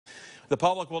The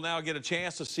public will now get a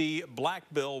chance to see Black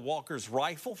Bill Walker's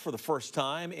rifle for the first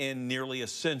time in nearly a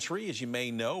century. As you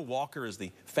may know, Walker is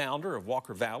the founder of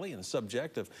Walker Valley and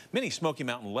subject of many Smoky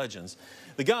Mountain legends.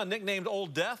 The gun, nicknamed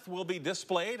Old Death, will be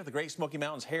displayed at the Great Smoky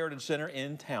Mountains Heritage Center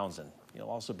in Townsend. You'll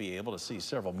also be able to see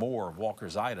several more of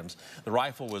Walker's items. The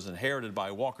rifle was inherited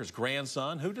by Walker's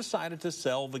grandson, who decided to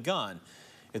sell the gun.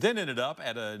 It then ended up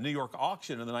at a New York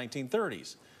auction in the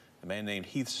 1930s. A man named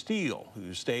Heath Steele,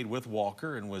 who stayed with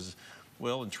Walker and was,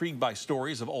 well, intrigued by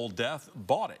stories of Old Death,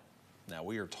 bought it. Now,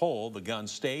 we are told the gun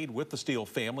stayed with the Steele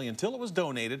family until it was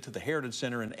donated to the Heritage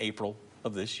Center in April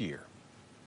of this year.